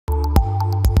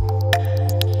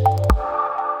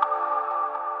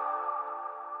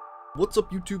What's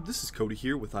up YouTube, this is Cody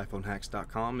here with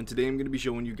iPhoneHacks.com, and today I'm going to be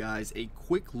showing you guys a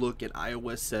quick look at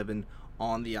iOS 7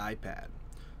 on the iPad.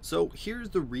 So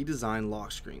here's the redesigned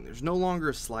lock screen. There's no longer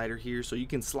a slider here, so you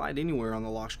can slide anywhere on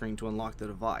the lock screen to unlock the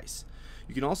device.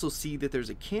 You can also see that there's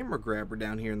a camera grabber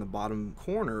down here in the bottom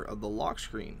corner of the lock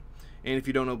screen. And if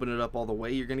you don't open it up all the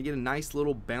way, you're going to get a nice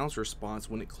little bounce response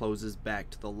when it closes back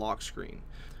to the lock screen.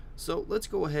 So let's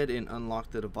go ahead and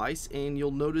unlock the device, and you'll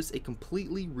notice a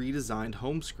completely redesigned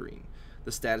home screen.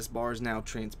 The status bar is now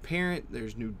transparent,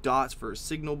 there's new dots for a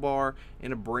signal bar,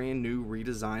 and a brand new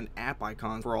redesigned app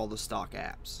icon for all the stock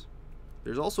apps.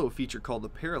 There's also a feature called the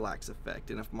parallax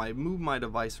effect, and if I move my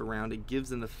device around, it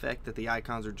gives an effect that the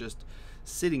icons are just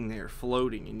sitting there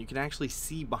floating, and you can actually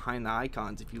see behind the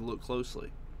icons if you look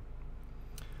closely.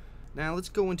 Now let's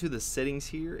go into the settings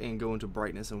here and go into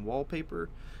brightness and wallpaper.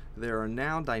 There are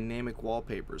now dynamic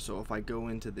wallpapers, so if I go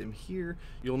into them here,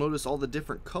 you'll notice all the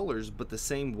different colors but the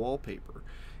same wallpaper.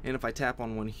 And if I tap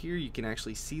on one here, you can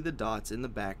actually see the dots in the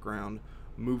background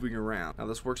moving around. Now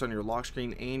this works on your lock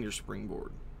screen and your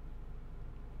springboard.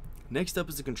 Next up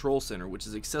is the control center, which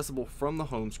is accessible from the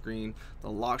home screen,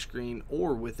 the lock screen,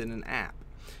 or within an app.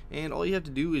 And all you have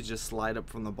to do is just slide up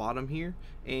from the bottom here,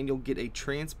 and you'll get a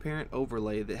transparent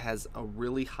overlay that has a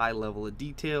really high level of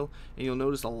detail, and you'll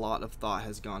notice a lot of thought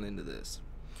has gone into this.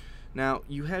 Now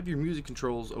you have your music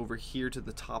controls over here to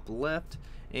the top left,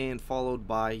 and followed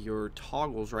by your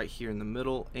toggles right here in the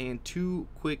middle, and two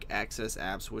quick access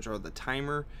apps, which are the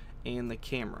timer and the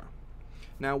camera.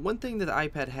 Now one thing that the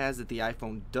iPad has that the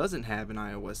iPhone doesn't have in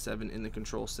iOS 7 in the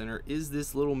control center is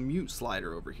this little mute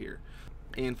slider over here.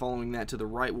 And following that to the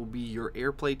right will be your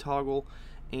AirPlay toggle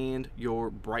and your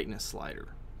brightness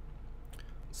slider.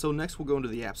 So next we'll go into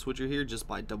the app switcher here just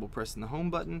by double pressing the home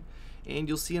button, and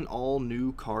you'll see an all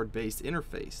new card based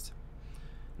interface.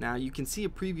 Now you can see a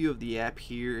preview of the app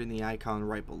here in the icon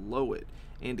right below it,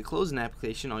 and to close an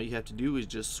application all you have to do is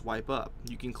just swipe up.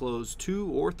 You can close 2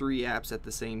 or 3 apps at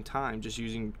the same time just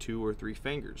using 2 or 3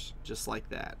 fingers, just like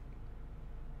that.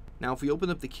 Now if we open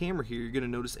up the camera here, you're going to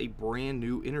notice a brand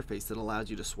new interface that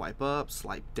allows you to swipe up,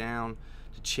 swipe down,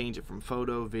 to change it from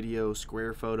photo, video,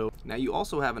 square photo. Now you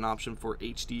also have an option for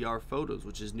HDR photos,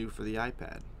 which is new for the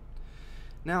iPad.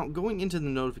 Now going into the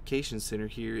notification center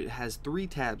here, it has 3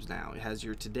 tabs now. It has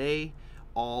your today,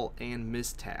 all, and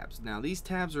missed tabs. Now these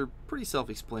tabs are pretty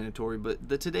self-explanatory, but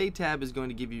the today tab is going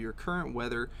to give you your current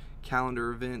weather, calendar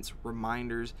events,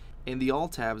 reminders, and the all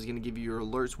tab is going to give you your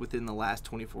alerts within the last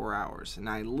 24 hours. And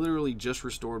I literally just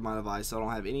restored my device, so I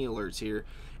don't have any alerts here,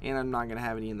 and I'm not going to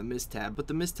have any in the missed tab, but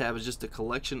the missed tab is just a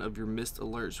collection of your missed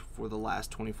alerts for the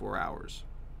last 24 hours.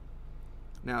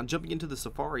 Now jumping into the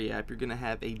Safari app, you're going to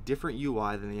have a different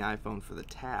UI than the iPhone for the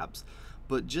tabs,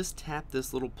 but just tap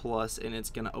this little plus and it's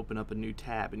going to open up a new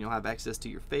tab, and you'll have access to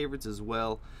your favorites as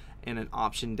well, and an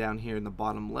option down here in the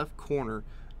bottom left corner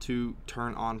to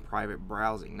turn on private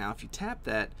browsing. Now if you tap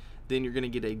that, then you're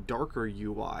going to get a darker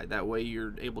UI. That way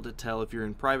you're able to tell if you're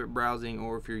in private browsing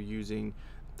or if you're using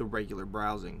the regular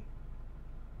browsing.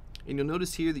 And you'll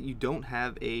notice here that you don't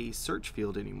have a search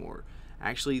field anymore.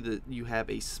 Actually, you have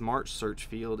a smart search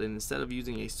field, and instead of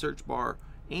using a search bar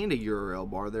and a URL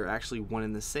bar, they're actually one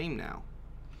and the same now.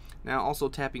 Now also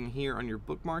tapping here on your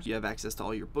bookmarks, you have access to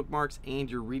all your bookmarks and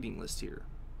your reading list here.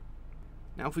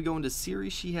 Now if we go into Siri,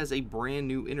 she has a brand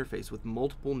new interface with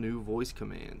multiple new voice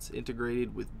commands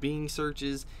integrated with Bing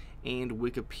searches and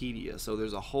Wikipedia. So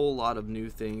there's a whole lot of new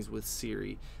things with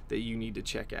Siri that you need to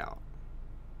check out.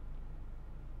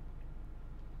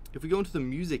 If we go into the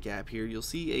music app here, you'll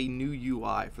see a new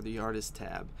UI for the artist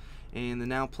tab, and the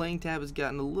now playing tab has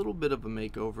gotten a little bit of a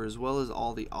makeover, as well as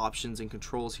all the options and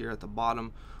controls here at the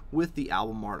bottom with the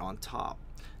album art on top.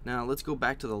 Now let's go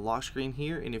back to the lock screen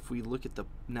here, and if we look at the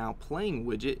now playing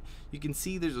widget, you can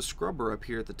see there's a scrubber up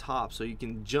here at the top, so you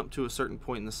can jump to a certain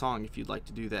point in the song if you'd like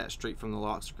to do that straight from the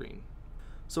lock screen.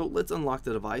 So let's unlock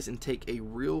the device and take a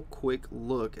real quick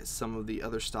look at some of the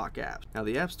other stock apps. Now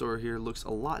the App Store here looks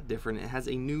a lot different. It has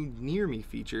a new Near Me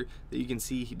feature that you can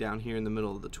see down here in the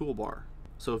middle of the toolbar.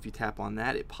 So if you tap on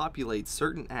that, it populates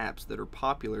certain apps that are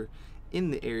popular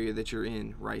in the area that you're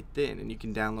in right then, and you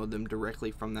can download them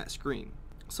directly from that screen.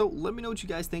 So let me know what you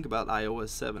guys think about iOS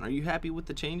 7. Are you happy with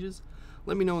the changes?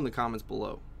 Let me know in the comments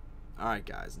below. Alright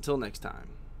guys, until next time,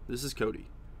 this is Cody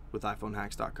with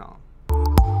iPhoneHacks.com.